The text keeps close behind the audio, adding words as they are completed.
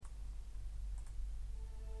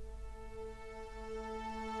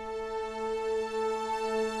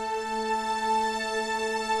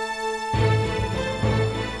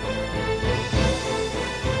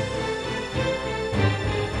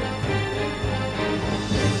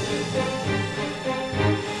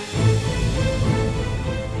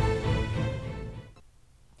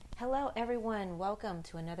welcome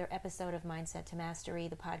to another episode of Mindset to Mastery,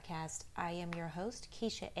 the podcast. I am your host,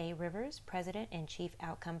 Keisha A. Rivers, President and Chief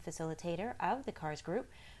Outcome Facilitator of the CARS Group,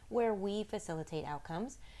 where we facilitate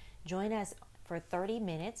outcomes. Join us for 30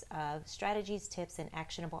 minutes of strategies, tips, and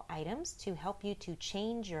actionable items to help you to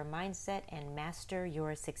change your mindset and master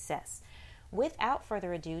your success. Without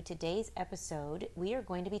further ado, today's episode, we are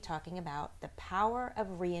going to be talking about the power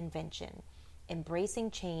of reinvention, embracing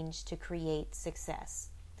change to create success.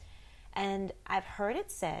 And I've heard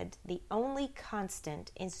it said the only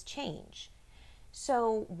constant is change.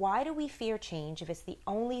 So why do we fear change if it's the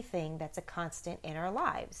only thing that's a constant in our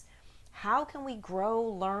lives? How can we grow,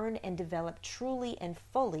 learn, and develop truly and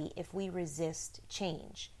fully if we resist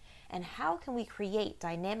change? And how can we create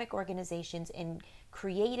dynamic organizations in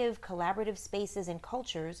creative, collaborative spaces and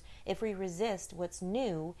cultures if we resist what's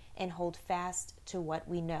new and hold fast to what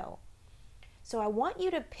we know? So I want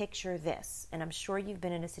you to picture this, and I'm sure you've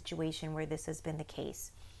been in a situation where this has been the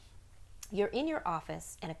case. You're in your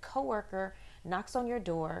office and a coworker knocks on your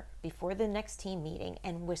door before the next team meeting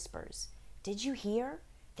and whispers, "Did you hear?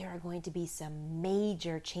 There are going to be some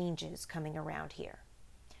major changes coming around here."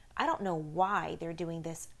 I don't know why they're doing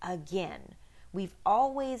this again. We've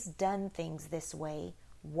always done things this way.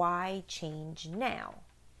 Why change now?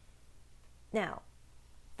 Now,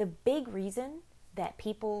 the big reason that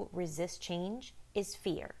people resist change is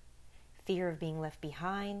fear. Fear of being left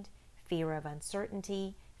behind, fear of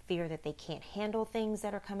uncertainty, fear that they can't handle things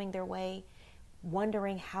that are coming their way,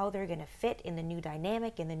 wondering how they're going to fit in the new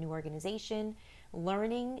dynamic, in the new organization,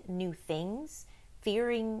 learning new things,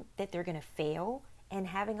 fearing that they're going to fail, and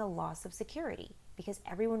having a loss of security because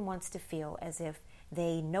everyone wants to feel as if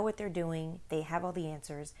they know what they're doing, they have all the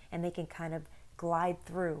answers, and they can kind of glide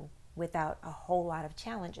through without a whole lot of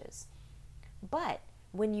challenges. But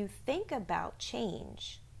when you think about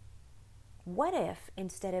change, what if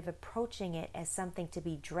instead of approaching it as something to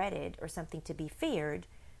be dreaded or something to be feared,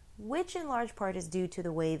 which in large part is due to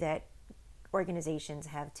the way that organizations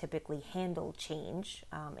have typically handled change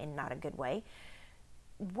in not a good way,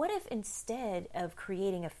 what if instead of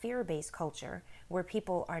creating a fear-based culture where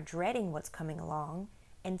people are dreading what's coming along,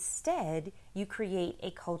 instead you create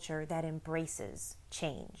a culture that embraces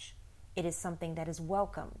change? It is something that is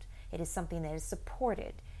welcomed. It is something that is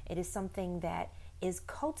supported. It is something that is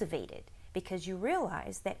cultivated because you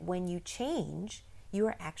realize that when you change, you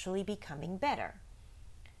are actually becoming better.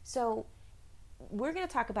 So we're going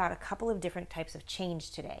to talk about a couple of different types of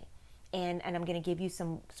change today. And I'm going to give you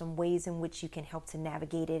some ways in which you can help to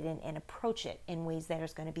navigate it and approach it in ways that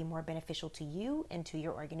are going to be more beneficial to you and to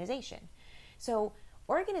your organization. So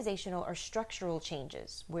organizational or structural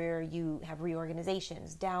changes where you have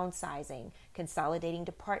reorganizations, downsizing, consolidating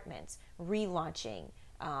departments, relaunching,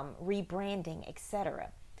 rebranding,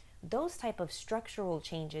 etc. Those type of structural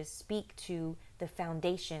changes speak to the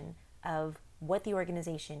foundation of what the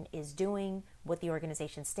organization is doing, what the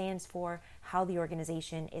organization stands for, how the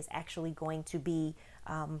organization is actually going to be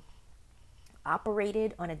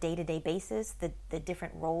operated on a day-to-day basis, the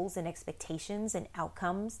different roles and expectations and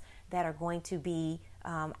outcomes that are going to be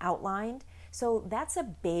outlined. So that's a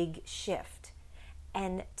big shift.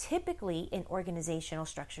 And typically in organizational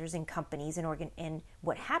structures in companies and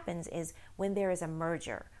what happens is when there is a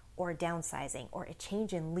merger or a downsizing or a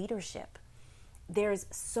change in leadership, there's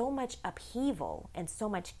so much upheaval and so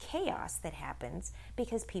much chaos that happens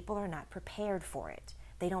because people are not prepared for it.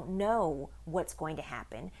 They don't know what's going to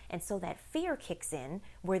happen. And so that fear kicks in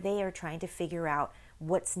where they are trying to figure out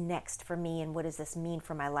what's next for me and what does this mean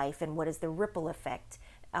for my life and what is the ripple effect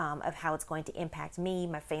of how it's going to impact me,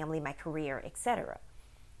 my family, my career, etc.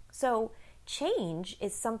 So change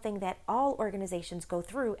is something that all organizations go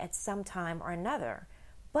through at some time or another.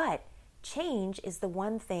 But change is the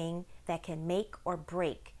one thing that can make or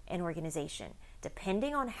break an organization,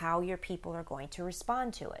 depending on how your people are going to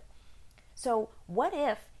respond to it. So what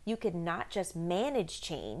if you could not just manage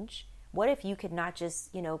change? What if you could not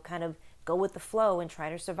just, kind of go with the flow and try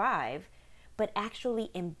to survive, but actually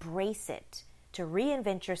embrace it to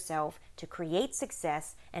reinvent yourself, to create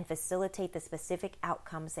success and facilitate the specific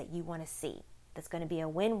outcomes that you want to see? That's going to be a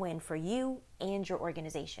win-win for you and your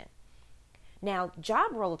organization. Now,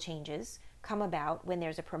 job role changes come about when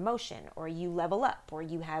there's a promotion or you level up or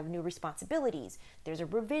you have new responsibilities. There's a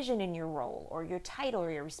revision in your role or your title or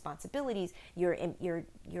your responsibilities. You're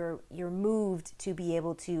moved to be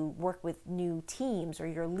able to work with new teams or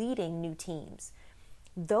you're leading new teams.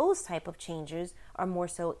 Those type of changes are more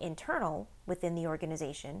so internal within the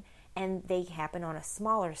organization and they happen on a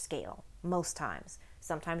smaller scale most times.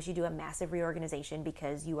 Sometimes you do a massive reorganization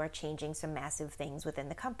because you are changing some massive things within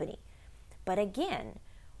the company. But again,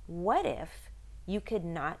 what if You could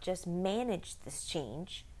not just manage this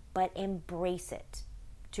change, but embrace it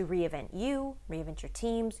to reinvent you, reinvent your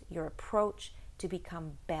teams, your approach to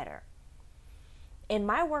become better. In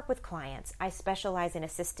my work with clients, I specialize in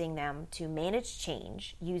assisting them to manage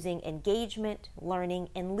change using engagement, learning,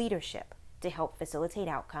 and leadership to help facilitate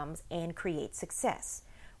outcomes and create success.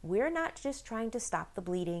 We're not just trying to stop the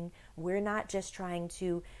bleeding. We're not just trying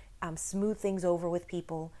to smooth things over with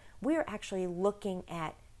people. We're actually looking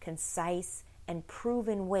at concise and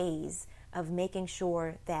proven ways of making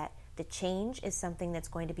sure that the change is something that's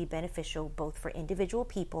going to be beneficial both for individual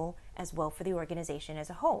people as well for the organization as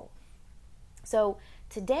a whole. So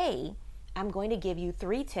today, I'm going to give you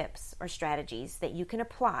 3 tips or strategies that you can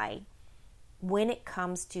apply when it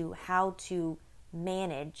comes to how to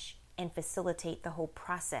manage and facilitate the whole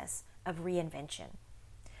process of reinvention.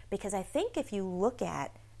 Because I think if you look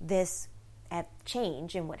at this, at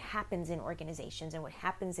change and what happens in organizations and what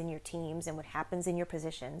happens in your teams and what happens in your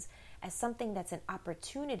positions as something that's an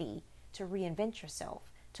opportunity to reinvent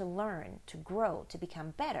yourself, to learn, to grow, to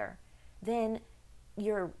become better, then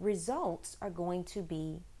your results are going to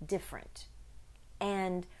be different.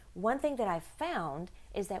 And one thing that I've found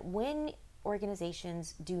is that when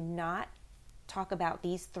organizations do not talk about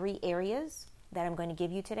these 3 areas that I'm going to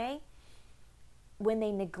give you today, when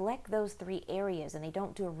they neglect those 3 areas and they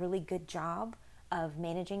don't do a really good job of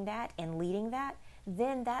managing that and leading that,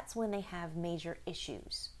 then that's when they have major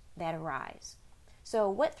issues that arise. So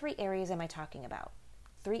what 3 areas am I talking about?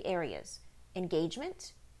 3 areas: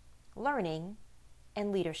 engagement, learning,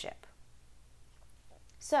 and leadership.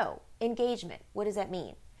 So, engagement, what does that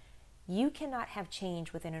mean? You cannot have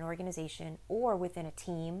change within an organization or within a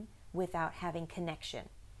team without having connection.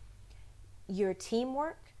 Your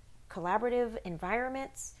teamwork, collaborative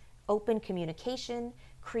environments, open communication,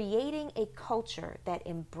 creating a culture that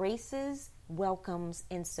embraces, welcomes,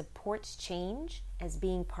 and supports change as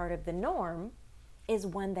being part of the norm is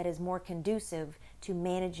one that is more conducive to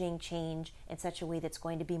managing change in such a way that's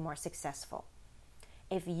going to be more successful.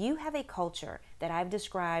 If you have a culture that I've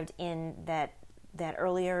described in that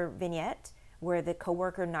earlier vignette where the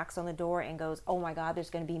coworker knocks on the door and goes, oh my God, there's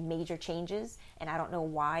going to be major changes and I don't know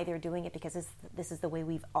why they're doing it because this is the way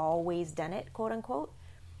we've always done it, quote unquote.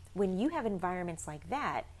 When you have environments like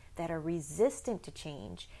that are resistant to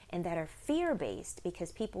change and that are fear-based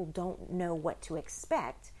because people don't know what to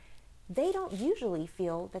expect, they don't usually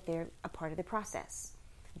feel that they're a part of the process.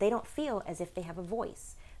 They don't feel as if they have a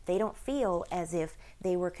voice. They don't feel as if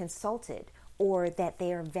they were consulted or that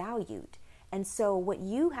they are valued. And so what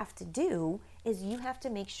you have to do is you have to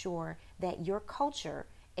make sure that your culture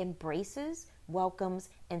embraces, welcomes,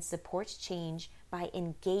 and supports change by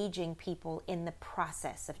engaging people in the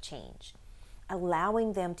process of change,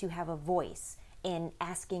 allowing them to have a voice in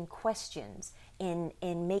asking questions, in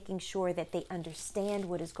making sure that they understand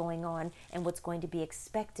what is going on and what's going to be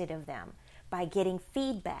expected of them, by getting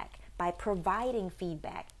feedback, by providing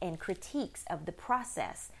feedback and critiques of the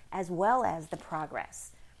process as well as the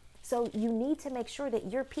progress. So you need to make sure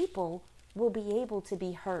that your people will be able to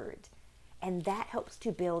be heard. And that helps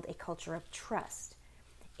to build a culture of trust.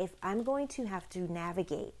 If I'm going to have to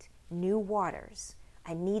navigate new waters,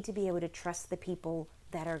 I need to be able to trust the people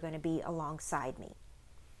that are going to be alongside me.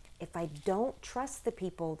 If I don't trust the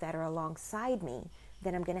people that are alongside me,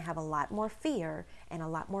 then I'm going to have a lot more fear and a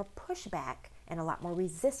lot more pushback and a lot more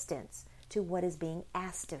resistance to what is being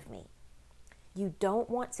asked of me. You don't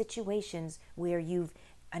want situations where you've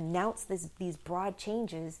announced these broad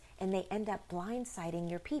changes and they end up blindsiding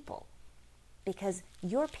your people, because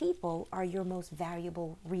your people are your most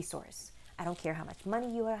valuable resource. I don't care how much money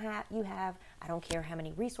you have. I don't care how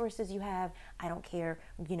many resources you have. I don't care,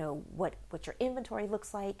 what your inventory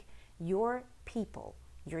looks like. Your people,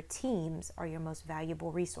 your teams are your most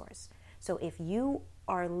valuable resource. So if you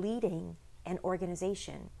are leading an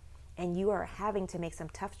organization and you are having to make some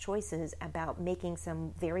tough choices about making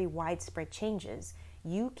some very widespread changes,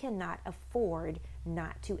 you cannot afford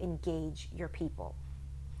not to engage your people.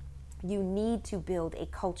 You need to build a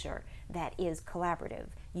culture that is collaborative.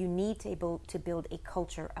 You need to build a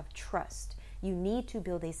culture of trust. You need to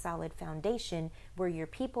build a solid foundation where your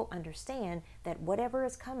people understand that whatever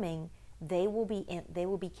is coming, they will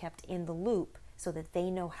be kept in the loop so that they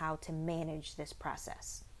know how to manage this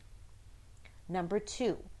process. Number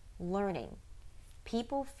 2, learning.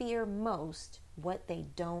 People fear most what they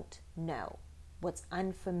don't know, what's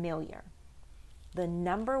unfamiliar. The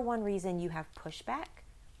number 1 reason you have pushback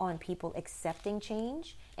on people accepting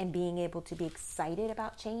change and being able to be excited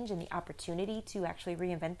about change and the opportunity to actually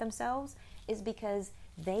reinvent themselves is because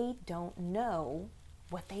they don't know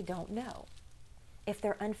what they don't know. If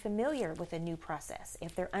they're unfamiliar with a new process,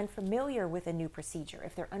 if they're unfamiliar with a new procedure,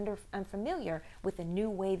 if they're unfamiliar with a new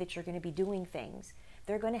way that you're going to be doing things,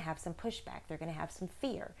 they're going to have some pushback. They're going to have some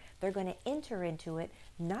fear. They're going to enter into it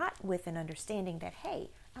not with an understanding that,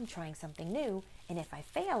 hey, I'm trying something new, and if I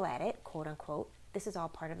fail at it, quote unquote, this is all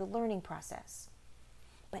part of the learning process.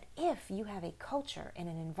 But if you have a culture and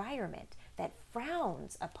an environment that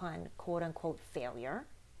frowns upon quote unquote failure,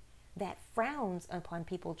 that frowns upon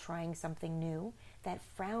people trying something new, that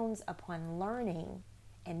frowns upon learning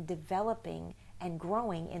and developing and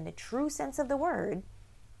growing in the true sense of the word,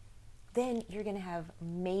 then you're going to have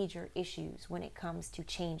major issues when it comes to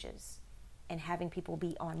changes and having people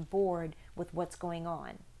be on board with what's going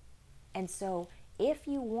on. And so if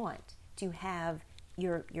you want to have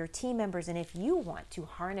your team members, and if you want to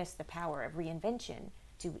harness the power of reinvention,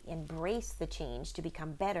 to embrace the change, to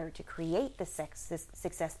become better, to create the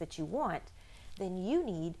success that you want, then you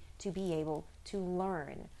need to be able to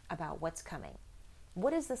learn about what's coming.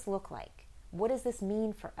 What does this look like? What does this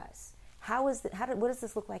mean for us? What does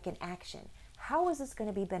this look like in action? How is this going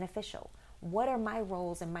to be beneficial? What are my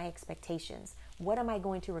roles and my expectations? What am I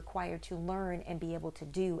going to require to learn and be able to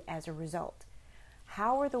do as a result?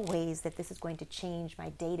 How are the ways that this is going to change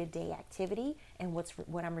my day-to-day activity and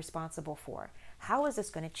what I'm responsible for? How is this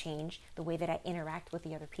going to change the way that I interact with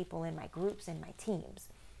the other people in my groups and my teams?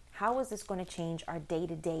 How is this going to change our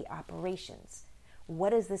day-to-day operations?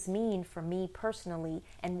 What does this mean for me personally,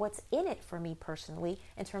 and what's in it for me personally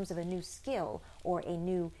in terms of a new skill or a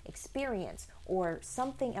new experience or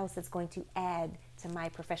something else that's going to add to my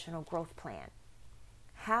professional growth plan?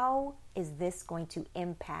 How is this going to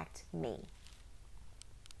impact me?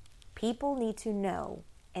 People need to know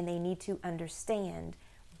and they need to understand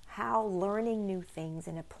how learning new things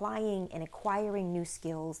and applying and acquiring new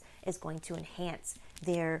skills is going to enhance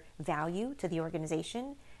their value to the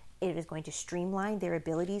organization. It is going to streamline their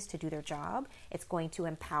abilities to do their job. It's going to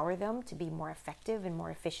empower them to be more effective and more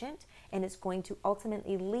efficient. And it's going to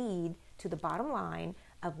ultimately lead to the bottom line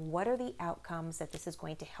of what are the outcomes that this is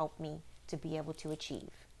going to help me to be able to achieve.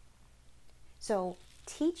 So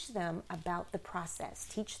teach them about the process.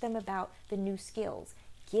 Teach them about the new skills.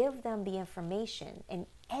 Give them the information and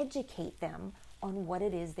educate them on what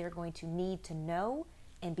it is they're going to need to know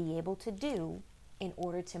and be able to do in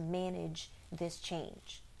order to manage this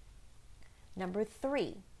change. Number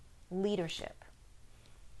 3, leadership.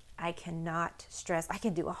 I cannot stress, I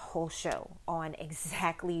can do a whole show on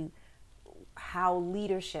exactly how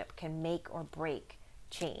leadership can make or break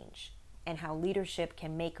change and how leadership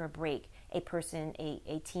can make or break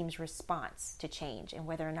a team's response to change, and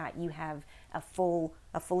whether or not you have a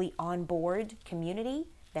fully on board community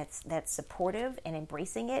that's supportive and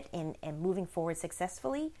embracing it and moving forward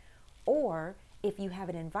successfully, or if you have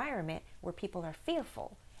an environment where people are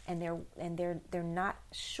fearful and they're not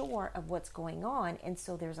sure of what's going on, and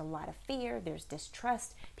so there's a lot of fear, there's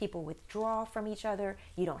distrust, people withdraw from each other,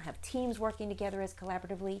 you don't have teams working together as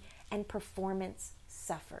collaboratively, and performance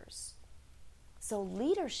suffers. So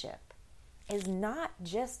leadership is not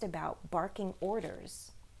just about barking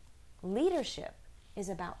orders. Leadership is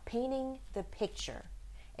about painting the picture.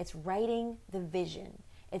 It's writing the vision.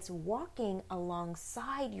 It's walking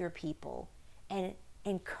alongside your people and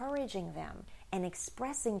encouraging them and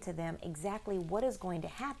expressing to them exactly what is going to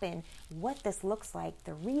happen, what this looks like,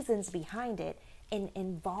 the reasons behind it, and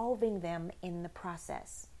involving them in the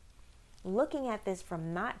process. Looking at this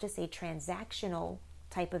from not just a transactional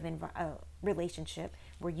type of relationship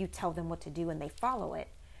where you tell them what to do and they follow it,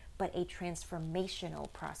 but a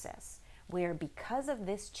transformational process where because of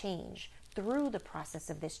this change, through the process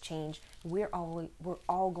of this change, we're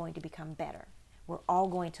all going to become better. We're all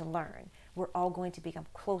going to learn. We're all going to become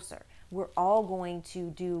closer. We're all going to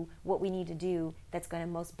do what we need to do that's going to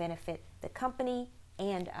most benefit the company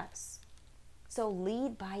and us. So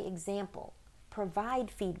lead by example,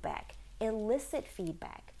 provide feedback, elicit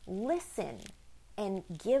feedback, listen, and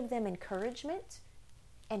give them encouragement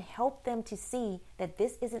and help them to see that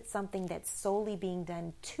this isn't something that's solely being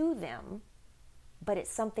done to them, but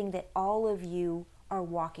it's something that all of you are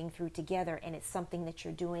walking through together, and it's something that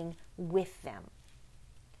you're doing with them.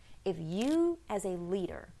 If you as a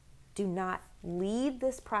leader do not lead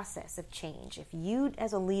this process of change, if you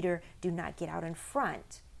as a leader do not get out in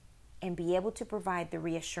front and be able to provide the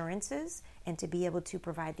reassurances and to be able to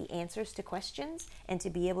provide the answers to questions and to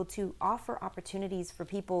be able to offer opportunities for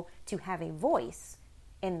people to have a voice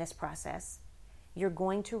in this process, you're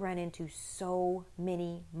going to run into so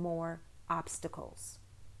many more obstacles.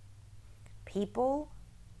 People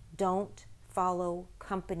don't follow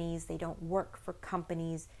companies. They don't work for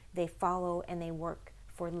companies. They follow and they work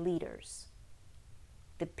for leaders.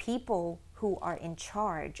 The people who are in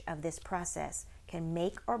charge of this process can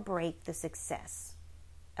make or break the success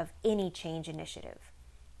of any change initiative.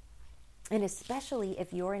 And especially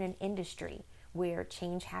if you're in an industry where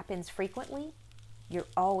change happens frequently, you're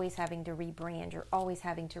always having to rebrand, you're always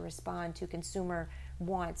having to respond to consumer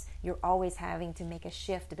wants, you're always having to make a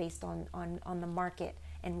shift based on the market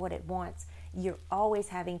and what it wants. You're always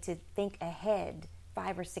having to think ahead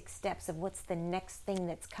 5 or 6 steps of what's the next thing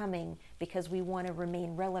that's coming, because we want to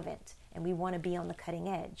remain relevant and we want to be on the cutting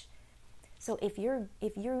edge. So if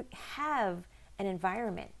you have an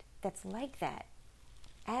environment that's like that,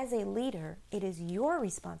 as a leader, it is your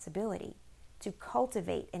responsibility to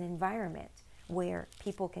cultivate an environment where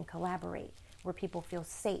people can collaborate, where people feel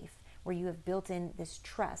safe, where you have built in this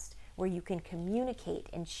trust, where you can communicate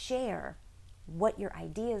and share what your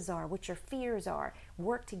ideas are, what your fears are,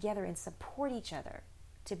 work together and support each other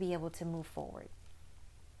to be able to move forward.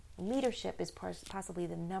 Leadership is possibly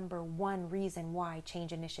the number one reason why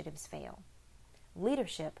change initiatives fail.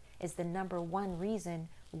 Leadership is the number one reason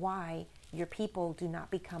why your people do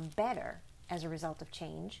not become better as a result of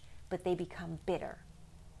change, but they become bitter.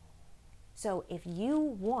 So if you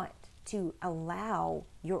want to allow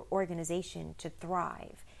your organization to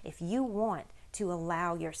thrive, if you want to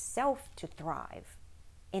allow yourself to thrive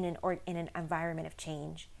in an environment of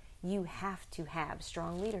change, you have to have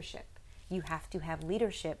strong leadership. You have to have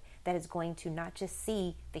leadership that is going to not just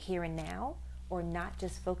see the here and now, or not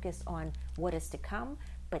just focus on what is to come,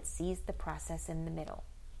 but sees the process in the middle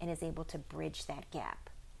and is able to bridge that gap.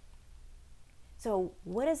 So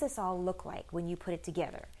what does this all look like when you put it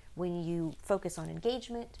together? When you focus on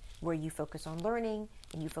engagement, where you focus on learning,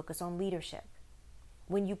 and you focus on leadership.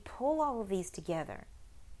 When you pull all of these together,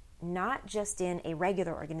 not just in a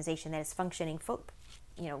regular organization that is functioning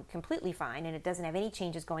completely fine and it doesn't have any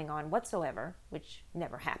changes going on whatsoever, which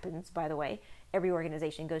never happens, by the way. Every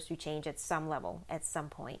organization goes through change at some level, at some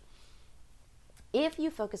point. If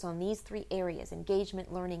you focus on these 3 areas,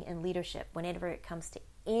 engagement, learning, and leadership, whenever it comes to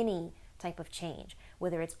any type of change,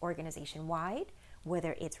 whether it's organization-wide,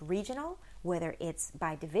 whether it's regional, whether it's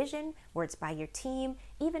by division, whether it's by your team,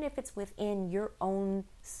 even if it's within your own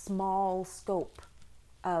small scope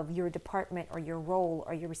of your department or your role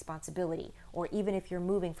or your responsibility, or even if you're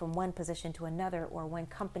moving from one position to another or one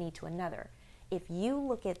company to another, if you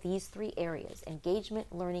look at these 3 areas, engagement,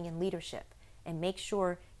 learning, and leadership, and make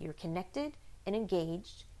sure you're connected and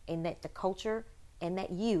engaged, and that the culture and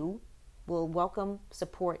that you will welcome,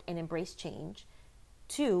 support, and embrace change.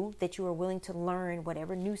 2, that you are willing to learn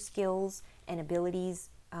whatever new skills and abilities,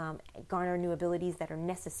 garner new abilities that are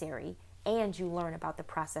necessary, and you learn about the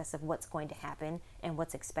process of what's going to happen and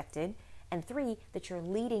what's expected. And 3, that you're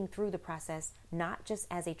leading through the process, not just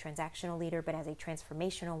as a transactional leader, but as a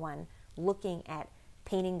transformational one, looking at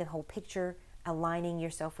painting the whole picture, aligning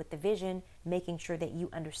yourself with the vision, making sure that you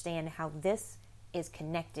understand how this is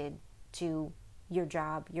connected to your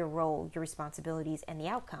job, your role, your responsibilities, and the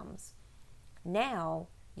outcomes. Now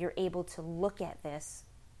you're able to look at this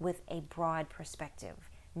with a broad perspective.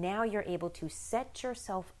 Now you're able to set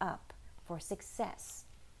yourself up for success.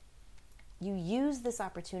 You use this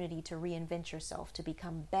opportunity to reinvent yourself, to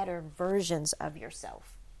become better versions of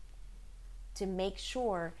yourself, to make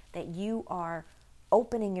sure that you are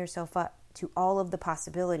opening yourself up to all of the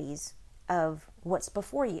possibilities of what's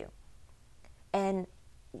before you. And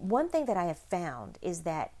one thing that I have found is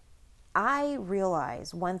that I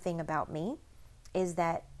realize one thing about me is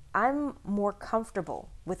that I'm more comfortable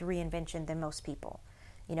with reinvention than most people.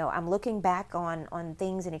 You know, I'm looking back on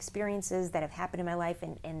things and experiences that have happened in my life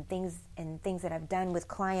and things that I've done with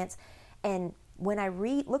clients. And when I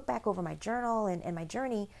look back over my journal and my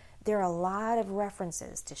journey, there are a lot of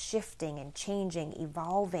references to shifting and changing,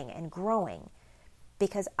 evolving and growing,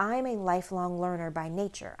 because I'm a lifelong learner by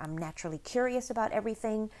nature. I'm naturally curious about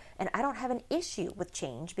everything, and I don't have an issue with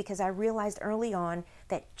change because I realized early on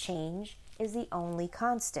that change is the only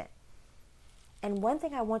constant. And one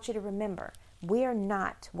thing I want you to remember, we are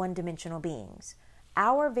not one-dimensional beings.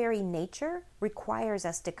 Our very nature requires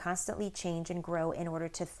us to constantly change and grow in order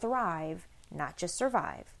to thrive, not just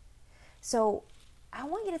survive. So I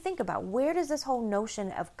want you to think about, where does this whole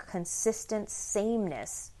notion of consistent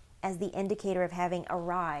sameness as the indicator of having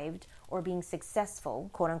arrived or being successful,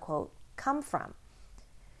 quote unquote, come from?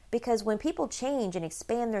 Because when people change and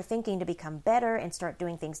expand their thinking to become better and start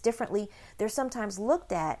doing things differently, they're sometimes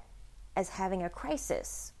looked at as having a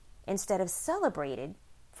crisis instead of celebrated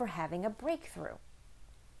for having a breakthrough.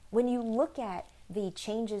 When you look at the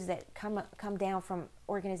changes that come down from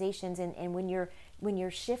organizations and when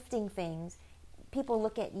you're shifting things, people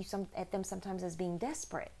look at at them sometimes as being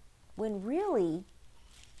desperate, when really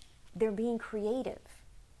they're being creative.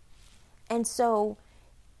 And so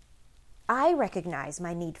I recognize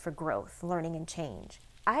my need for growth, learning, and change.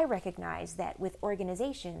 I recognize that with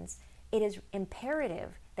organizations, it is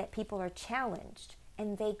imperative that people are challenged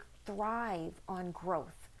and they thrive on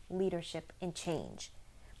growth, leadership, and change.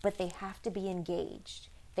 But they have to be engaged.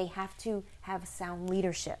 They have to have sound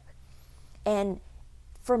leadership. And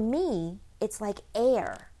for me, it's like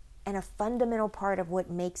air and a fundamental part of what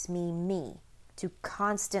makes me me, to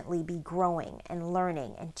constantly be growing and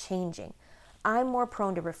learning and changing. I'm more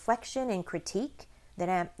prone to reflection and critique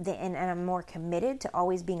and I'm more committed to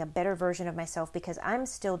always being a better version of myself because I'm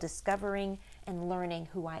still discovering and learning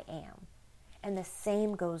who I am. And the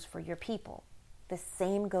same goes for your people. The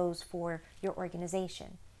same goes for your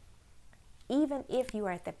organization. Even if you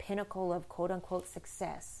are at the pinnacle of quote unquote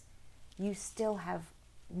success, you still have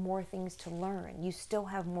more things to learn. You still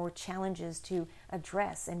have more challenges to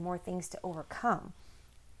address and more things to overcome.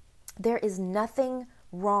 There is nothing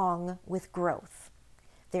wrong with growth.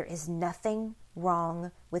 There is nothing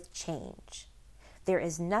wrong with change. There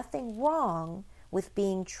is nothing wrong with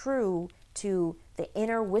being true to the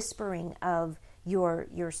inner whispering of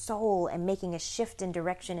your soul and making a shift in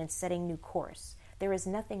direction and setting new course. There is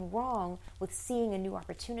nothing wrong with seeing a new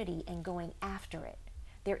opportunity and going after it.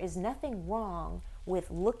 There is nothing wrong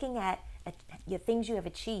with looking at the things you have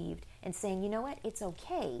achieved and saying, you know what, it's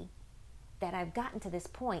okay that I've gotten to this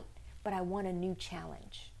point, but I want a new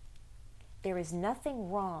challenge. There is nothing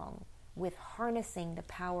wrong with harnessing the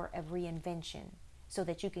power of reinvention so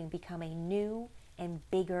that you can become a new and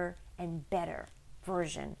bigger and better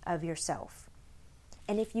version of yourself.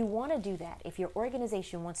 And if you want to do that, if your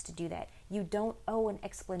organization wants to do that, you don't owe an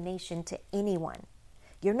explanation to anyone.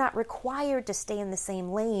 You're not required to stay in the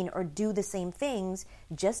same lane or do the same things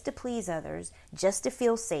just to please others, just to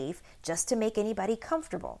feel safe, just to make anybody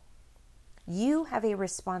comfortable. You have a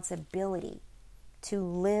responsibility to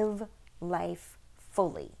live life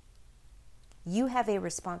fully. You have a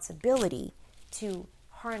responsibility to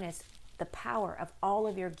harness the power of all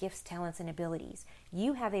of your gifts, talents, and abilities.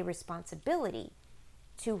 You have a responsibility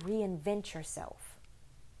to reinvent yourself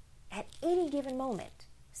at any given moment,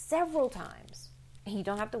 several times. And you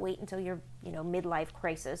don't have to wait until your, midlife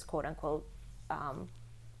crisis, quote unquote,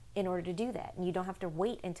 in order to do that. And you don't have to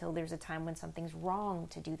wait until there's a time when something's wrong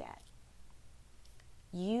to do that.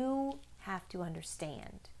 You have to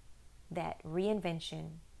understand that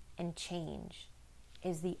reinvention and change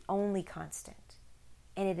is the only constant.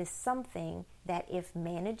 And it is something that if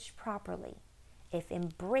managed properly, if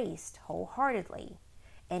embraced wholeheartedly,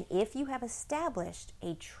 and if you have established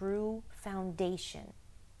a true foundation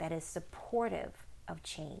that is supportive of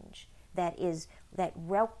change, that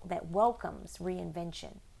welcomes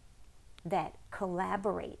reinvention, that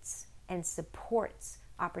collaborates and supports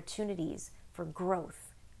opportunities for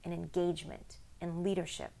growth and engagement and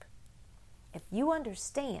leadership. If you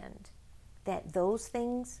understand that those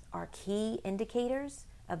things are key indicators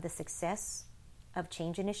of the success of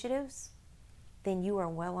change initiatives, then you are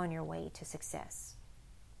well on your way to success.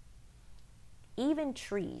 Even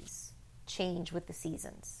trees change with the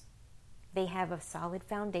seasons. They have a solid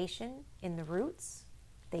foundation in the roots.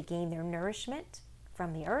 They gain their nourishment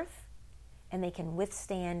from the earth, and they can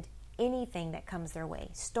withstand anything that comes their way.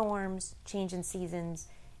 Storms, change in seasons,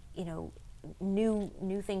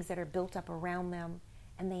 new things that are built up around them,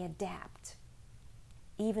 and they adapt,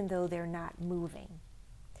 even though they're not moving.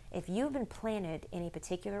 If you've been planted in a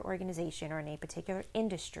particular organization or in a particular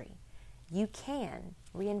industry, you can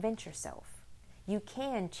reinvent yourself. You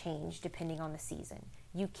can change depending on the season.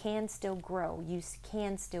 You can still grow. You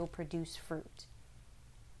can still produce fruit.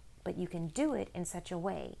 But you can do it in such a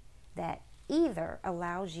way that either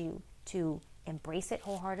allows you to embrace it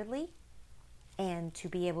wholeheartedly and to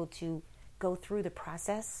be able to go through the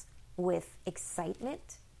process with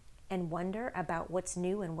excitement and wonder about what's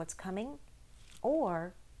new and what's coming,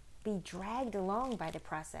 or be dragged along by the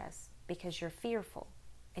process because you're fearful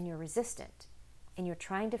and you're resistant and you're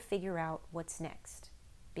trying to figure out what's next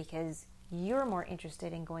because you're more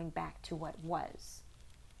interested in going back to what was.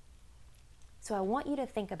 So I want you to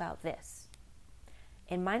think about this.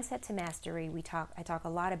 In Mindset to Mastery, I talk a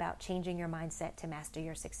lot about changing your mindset to master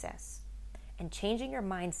your success. And changing your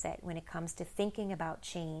mindset when it comes to thinking about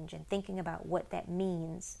change and thinking about what that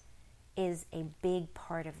means is a big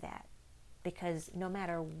part of that. Because no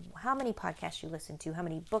matter how many podcasts you listen to, how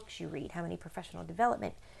many books you read, how many professional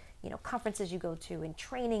development, conferences you go to and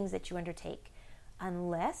trainings that you undertake,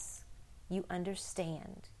 unless you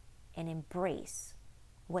understand and embrace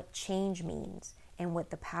what change means and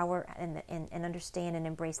what the power and understand and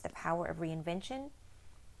embrace the power of reinvention,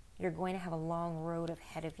 you're going to have a long road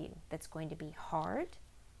ahead of you that's going to be hard,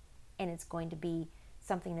 and it's going to be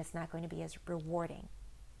something that's not going to be as rewarding.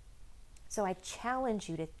 So I challenge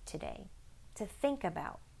you today to think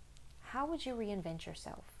about, how would you reinvent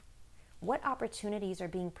yourself? What opportunities are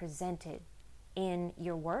being presented in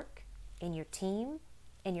your work, in your team,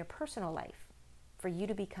 in your personal life for you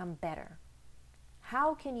to become better?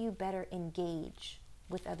 How can you better engage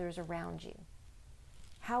with others around you?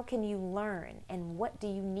 How can you learn, and what do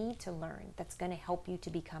you need to learn that's going to help you to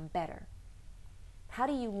become better? How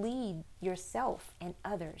do you lead yourself and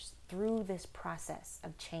others through this process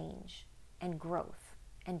of change and growth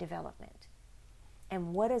and development?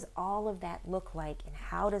 And what does all of that look like, and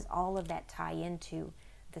how does all of that tie into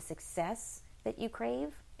the success that you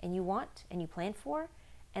crave and you want and you plan for,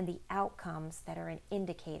 and the outcomes that are an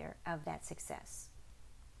indicator of that success?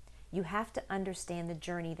 You have to understand the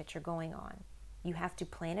journey that you're going on. You have to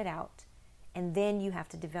plan it out, and then you have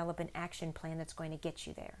to develop an action plan that's going to get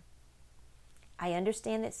you there. I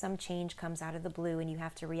understand that some change comes out of the blue and you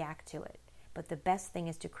have to react to it. But the best thing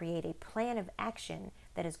is to create a plan of action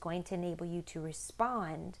that is going to enable you to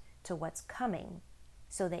respond to what's coming,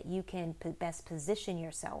 so that you can best position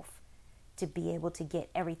yourself to be able to get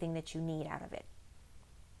everything that you need out of it.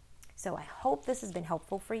 So I hope this has been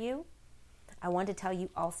helpful for you. I want to tell you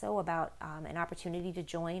also about an opportunity to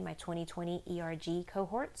join my 2020 ERG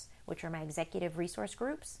cohorts, which are my executive resource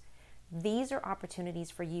groups. These are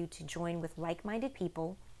opportunities for you to join with like-minded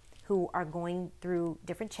people who are going through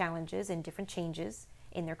different challenges and different changes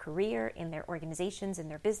in their career, in their organizations, in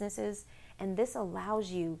their businesses. And this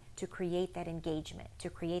allows you to create that engagement, to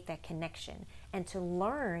create that connection, and to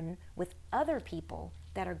learn with other people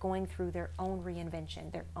that are going through their own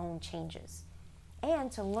reinvention, their own changes,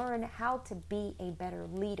 and to learn how to be a better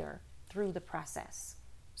leader through the process,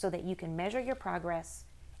 so that you can measure your progress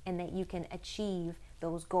and that you can achieve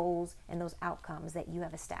those goals and those outcomes that you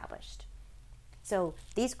have established. So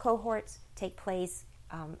these cohorts take place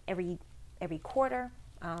every quarter,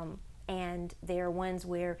 and they are ones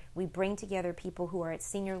where we bring together people who are at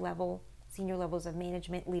senior levels of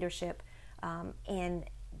management, leadership, and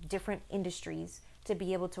different industries, to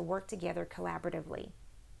be able to work together collaboratively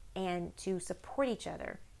and to support each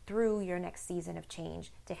other through your next season of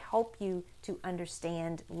change, to help you to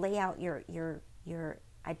understand, lay out your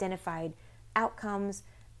identified outcomes,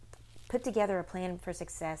 put together a plan for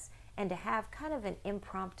success, and to have kind of an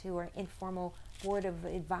impromptu or informal board of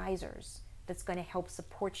advisors that's going to help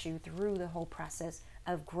support you through the whole process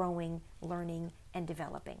of growing, learning, and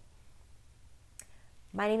developing.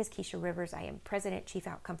 My name is Keisha Rivers. I am President, Chief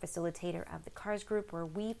Outcome Facilitator of the CARS Group, where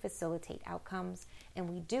we facilitate outcomes, and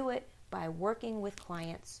we do it by working with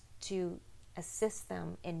clients to assist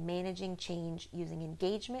them in managing change using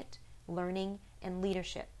engagement, learning, and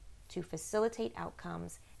leadership to facilitate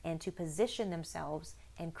outcomes and to position themselves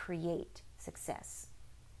and create success.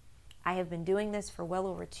 I have been doing this for well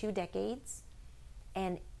over 2 decades,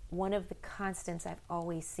 and one of the constants I've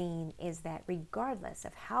always seen is that regardless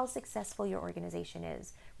of how successful your organization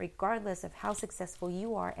is, regardless of how successful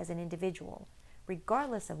you are as an individual,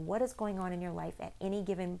 regardless of what is going on in your life at any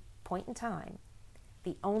given point in time,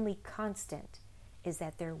 the only constant is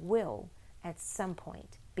that there will, at some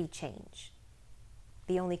point, be change.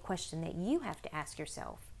 The only question that you have to ask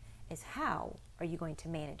yourself is, how are you going to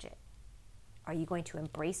manage it? Are you going to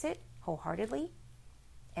embrace it wholeheartedly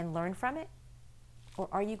and learn from it? Or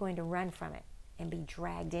are you going to run from it and be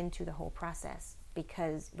dragged into the whole process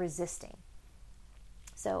because resisting?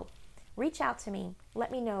 So reach out to me. Let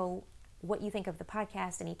me know what you think of the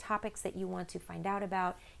podcast, any topics that you want to find out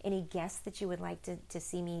about, any guests that you would like to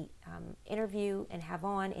see me interview and have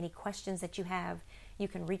on, any questions that you have. You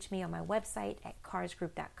can reach me on my website at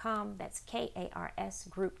carsgroup.com. That's KARS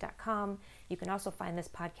group.com. You can also find this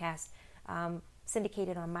podcast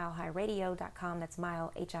syndicated on milehighradio.com. That's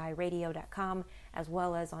milehighradio.com, as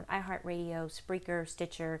well as on iHeartRadio, Spreaker,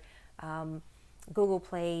 Stitcher, Google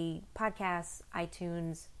Play Podcasts,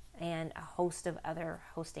 iTunes, and a host of other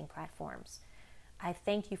hosting platforms. I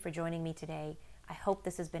thank you for joining me today. I hope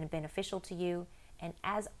this has been beneficial to you. And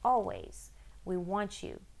as always, we want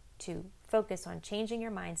you to focus on changing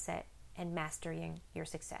your mindset and mastering your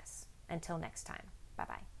success. Until next time,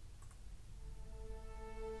 bye-bye.